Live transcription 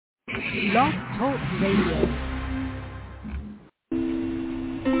Blog Talk Radio.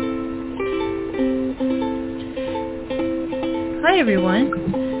 Hi everyone,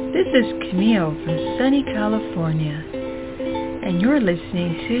 this is Camille from sunny California, and you're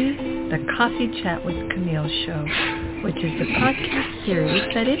listening to the Coffee Chat with Camille show, which is a podcast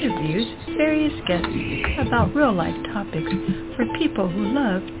series that interviews various guests about real-life topics for people who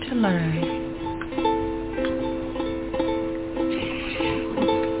love to learn.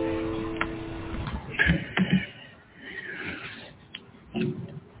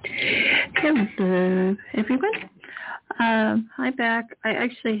 Hello, everyone. I'm back. I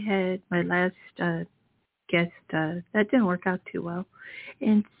actually had my last guest that didn't work out too well,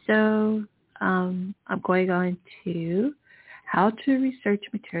 and so I'm going on to how to research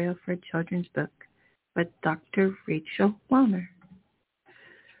material for a children's book with Dr. Rachel Wellner.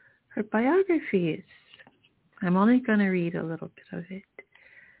 Her biography is, I'm only going to read a little bit of it.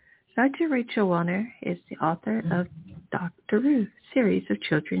 Dr. Rachel Wellner is the author of Dr. Ruth series of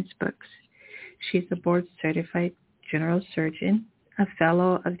children's books. She's a board-certified general surgeon, a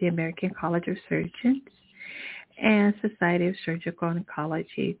fellow of the American College of Surgeons, and Society of Surgical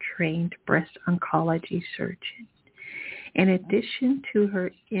Oncology trained breast oncology surgeon. In addition to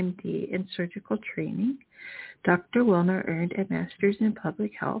her MD in surgical training, Dr. Wellner earned a master's in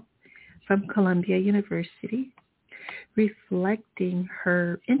public health from Columbia University, reflecting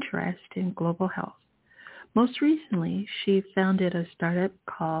her interest in global health. Most recently, she founded a startup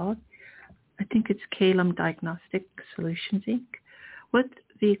called, I think it's Calum Diagnostic Solutions, Inc., with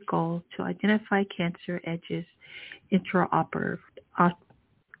the goal to identify cancer edges intraoperatively.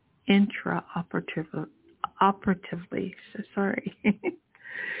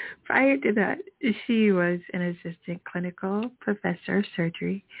 Prior to that, she was an assistant clinical professor of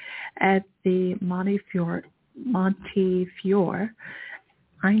surgery at the Montefiore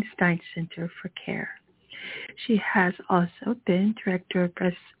Einstein Center for Care. She has also been director of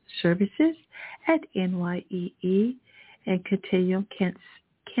breast services at NYEE and Continuum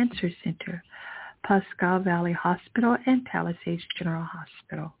Cancer Center, Pascal Valley Hospital, and Palisades General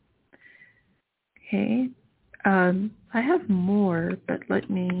Hospital. Okay. I have more, but let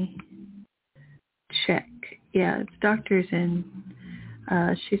me check. Yeah, it's doctors and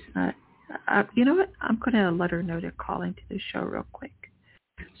she's not. You know what? I'm going to let her know to call into the show real quick.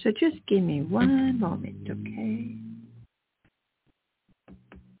 So just give me one moment, okay?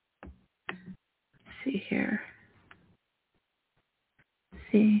 Let's see here.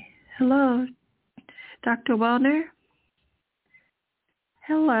 See. Hello, Dr. Wellner.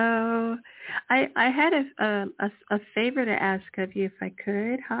 Hello. I had a favor to ask of you if I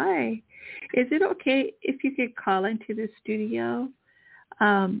could. Hi. Is it okay if you could call into the studio?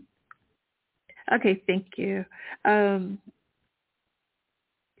 Okay, thank you.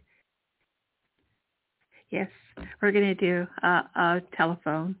 Yes, we're going to do a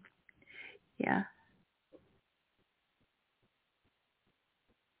telephone. Yeah.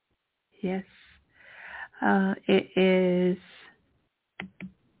 Yes. It is,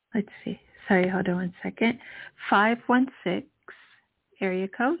 let's see. Sorry, hold on one second. 516 area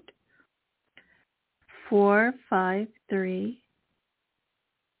code 453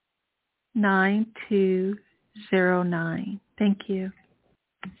 9209. Thank you.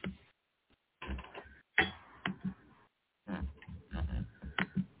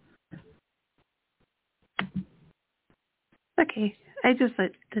 Okay, I just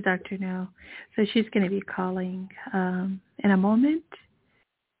let the doctor know. So she's going to be calling in a moment.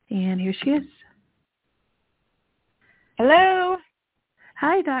 And here she is. Hello.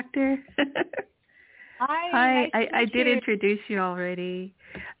 Hi, doctor. Hi. Hi. I did introduce you already.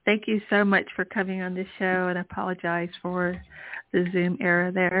 Thank you so much for coming on the show, and I apologize for the Zoom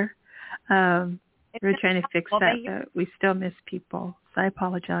error there. We're trying to fix that, but we still miss people, so I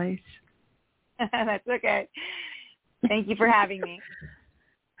apologize. That's okay. Thank you for having me.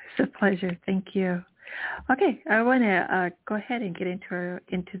 It's a pleasure. Thank you. Okay, I want to go ahead and get into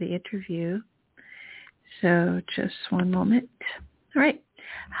the interview. So just one moment. All right.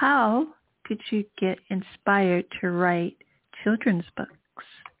 How did you get inspired to write children's books?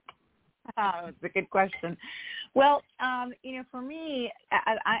 Oh, it's a good question. Well, for me,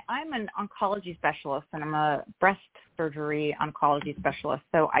 I'm an oncology specialist, and I'm a breast surgery oncology specialist.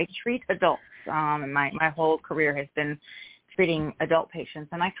 So I treat adults. My whole career has been treating adult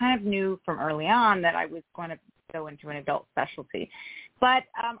patients, and I kind of knew from early on that I was going to go into an adult specialty. But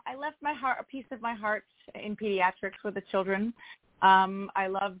I left a piece of my heart in pediatrics with the children. I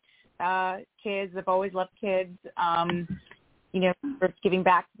loved kids. I've always loved kids. For giving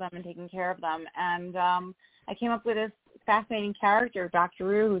back to them and taking care of them. And I came up with this fascinating character, Dr.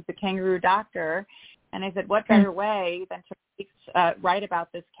 Roo, who's the kangaroo doctor. And I said, what better way than to write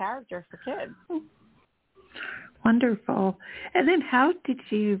about this character for kids? Wonderful. And then how did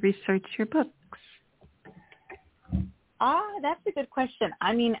you research your books? That's a good question.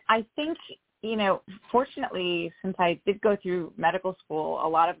 I mean, I think, fortunately, since I did go through medical school, a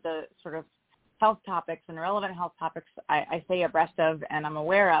lot of the sort of health topics and relevant health topics I stay abreast of and I'm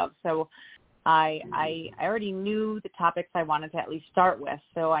aware of. So I already knew the topics I wanted to at least start with.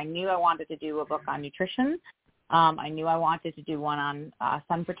 So I knew I wanted to do a book on nutrition. I knew I wanted to do one on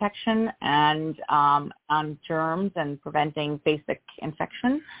sun protection and on germs and preventing basic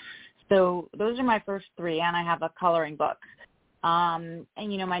infection. So those are my first three, and I have a coloring book. And,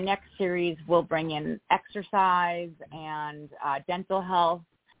 my next series will bring in exercise and dental health,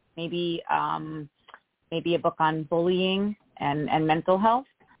 maybe a book on bullying and mental health.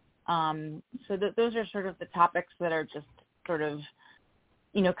 So those are sort of the topics that are just sort of,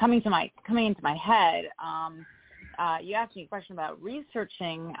 coming into my head. You asked me a question about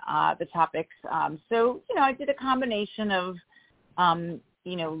researching the topics. So I did a combination of,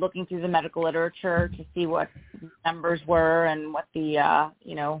 looking through the medical literature to see what numbers were and what the,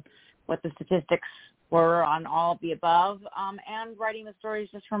 what the statistics were on all of the above, and writing the stories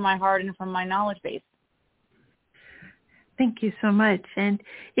just from my heart and from my knowledge base. Thank you so much. And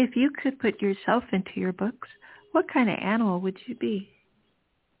if you could put yourself into your books, what kind of animal would you be?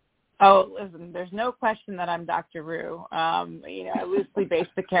 Oh, listen, there's no question that I'm Dr. Roo. I loosely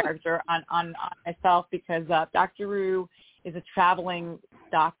based the character on myself because Dr. Roo is a traveling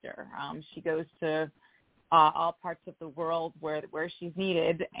doctor. She goes to all parts of the world where she's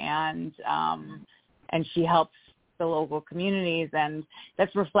needed, and she helps the local communities, and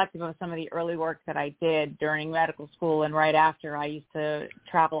that's reflective of some of the early work that I did during medical school and right after. I used to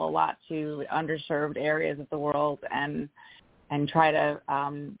travel a lot to underserved areas of the world and try to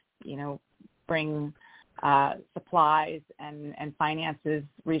bring supplies and finances,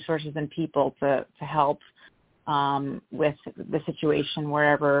 resources, and people to help with the situation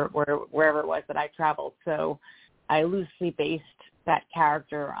wherever it was that I traveled. So I loosely based that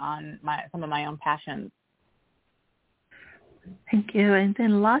character on some of my own passions. Thank you. And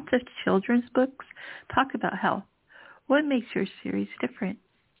then lots of children's books talk about health. What makes your series different?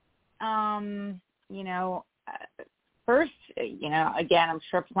 First, again, I'm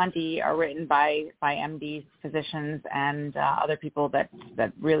sure plenty are written by MDs, physicians, and other people that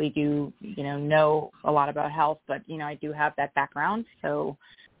really do, know a lot about health. But, I do have that background. So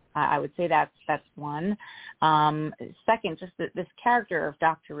I would say that's one. Second, just this character of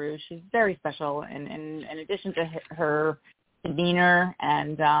Dr. Roo, she's very special. And in addition to her demeanor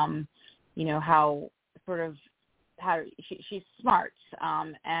and, how she's smart,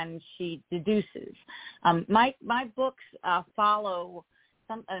 and she deduces. My books follow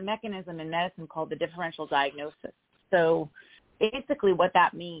a mechanism in medicine called the differential diagnosis. So basically what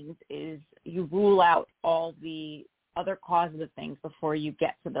that means is you rule out all the other causes of things before you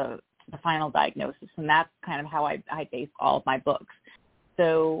get to the final diagnosis, and that's kind of how I base all of my books.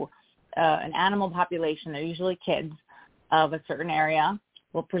 So an animal population, they're usually kids of a certain area,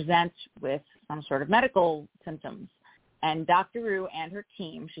 will present with some sort of medical symptoms. And Dr. Roo and her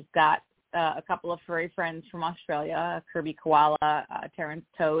team, she's got a couple of furry friends from Australia, Kirby Koala, Terrence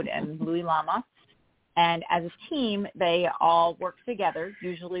Toad, and Louie Llama. And as a team, they all work together,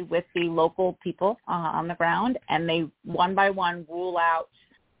 usually with the local people on the ground, and they one by one rule out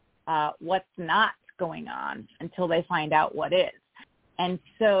what's not going on until they find out what is. And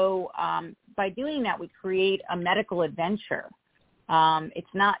so by doing that, we create a medical adventure.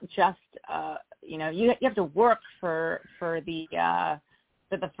 It's not just, you have to work for the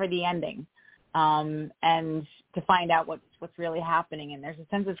ending, and to find out what's really happening. And there's a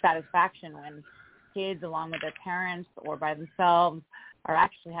sense of satisfaction when kids, along with their parents or by themselves, are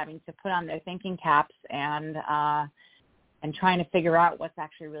actually having to put on their thinking caps and trying to figure out what's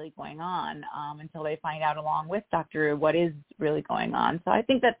actually really going on until they find out, along with Dr. Roo, what is really going on. So I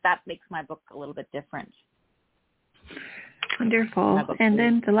think that makes my book a little bit different. Wonderful. And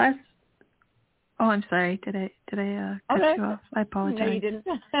then the last. Oh, I'm sorry. Did I cut you off? I apologize. No, you didn't.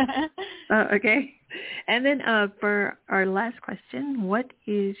 Oh, okay. And then for our last question, what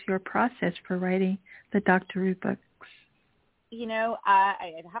is your process for writing the Dr. Roo books?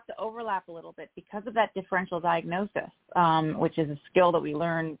 I have to overlap a little bit because of that differential diagnosis, which is a skill that we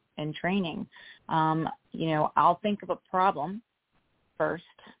learn in training. I'll think of a problem first.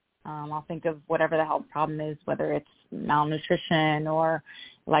 I'll think of whatever the health problem is, whether it's malnutrition or,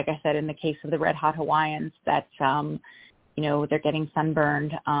 like I said, in the case of the Red Hot Hawaiians, that, they're getting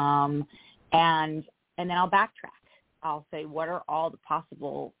sunburned. And then I'll backtrack. I'll say, what are all the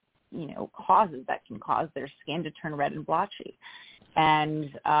possible, causes that can cause their skin to turn red and blotchy?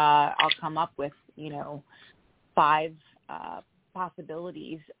 And I'll come up with, 5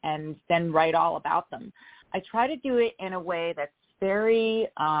 possibilities and then write all about them. I try to do it in a way that's very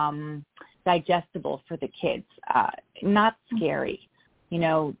digestible for the kids, not scary.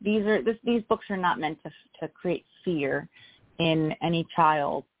 These books are not meant to create fear in any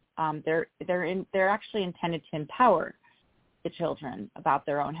child. They're actually intended to empower the children about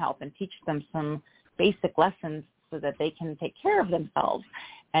their own health and teach them some basic lessons so that they can take care of themselves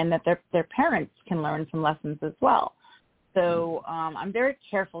and that their parents can learn some lessons as well. So I'm very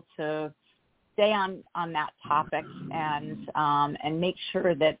careful to stay on that topic and make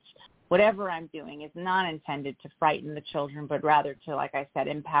sure that whatever I'm doing is not intended to frighten the children, but rather to, like I said,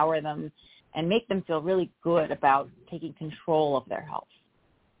 empower them and make them feel really good about taking control of their health.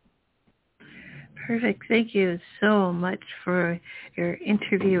 Perfect. Thank you so much for your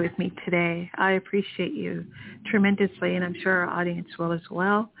interview with me today. I appreciate you tremendously, and I'm sure our audience will as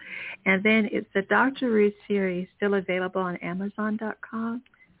well. And then is the Dr. Ruth series still available on Amazon.com?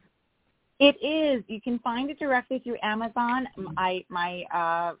 It is. You can find it directly through Amazon. A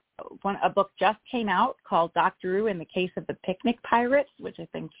book just came out called Dr. Ruth in the Case of the Picnic Pirates, which I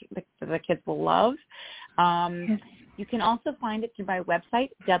think the kids will love. Yes. You can also find it through my website,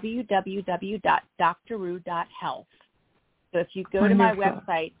 www.drru.health. So if you go to my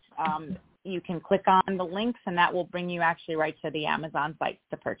website, you can click on the links, and that will bring you actually right to the Amazon site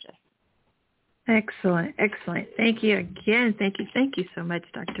to purchase. Excellent. Thank you again. Thank you so much,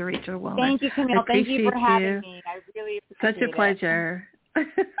 Dr. Rachel Wellner. Thank you, Camille. Thank you for having me. I really appreciate it. Such a pleasure. Bye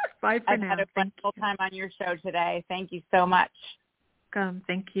for now. I've had a wonderful time on your show today. Thank you so much.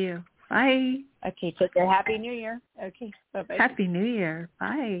 Thank you. Bye. Okay, take care. Happy New Year. Okay, bye-bye. Happy New Year.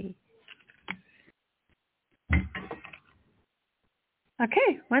 Bye.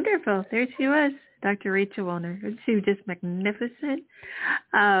 Okay, wonderful. There she was, Dr. Rachel Wellner. She was just magnificent.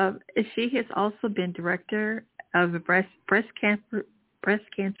 She has also been director of breast cancer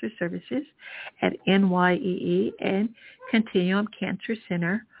services at NYEE and Continuum Cancer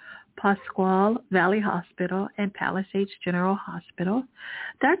Center, Pasquale Valley Hospital, and Palisades General Hospital.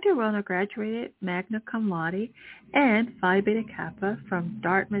 Dr. Wellner graduated magna cum laude and Phi Beta Kappa from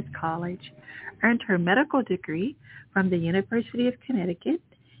Dartmouth College, earned her medical degree from the University of Connecticut,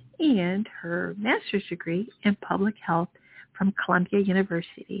 and her master's degree in public health from Columbia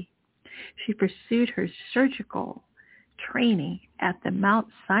University. She pursued her surgical training at the Mount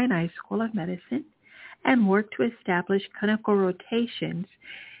Sinai School of Medicine and worked to establish clinical rotations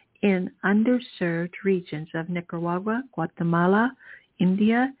in underserved regions of Nicaragua, Guatemala,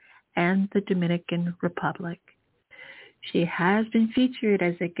 India, and the Dominican Republic. She has been featured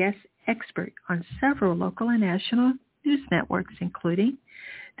as a guest expert on several local and national news networks, including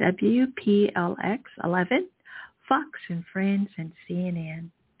WPLX 11, Fox and Friends, and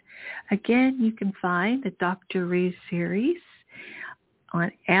CNN. Again, you can find the Dr. Ruth series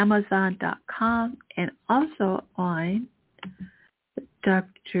on Amazon.com and also on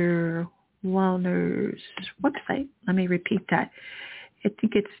Dr. Wellner's website. Let me repeat that. I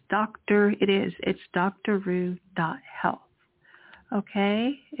think it's drru.health.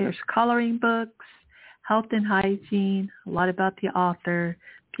 Okay? There's coloring books, health and hygiene, a lot about the author,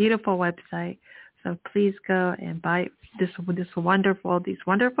 beautiful website. So please go and buy these wonderful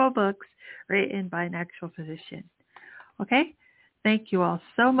books written by an actual physician. Okay? Thank you all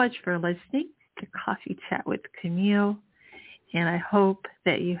so much for listening to Coffee Chat with Camille. And I hope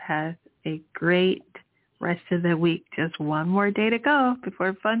that you have a great rest of the week. Just one more day to go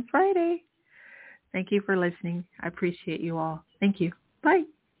before Fun Friday. Thank you for listening. I appreciate you all. Thank you. Bye.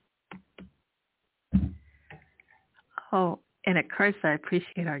 Oh, and of course, I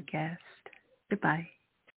appreciate our guest. Goodbye.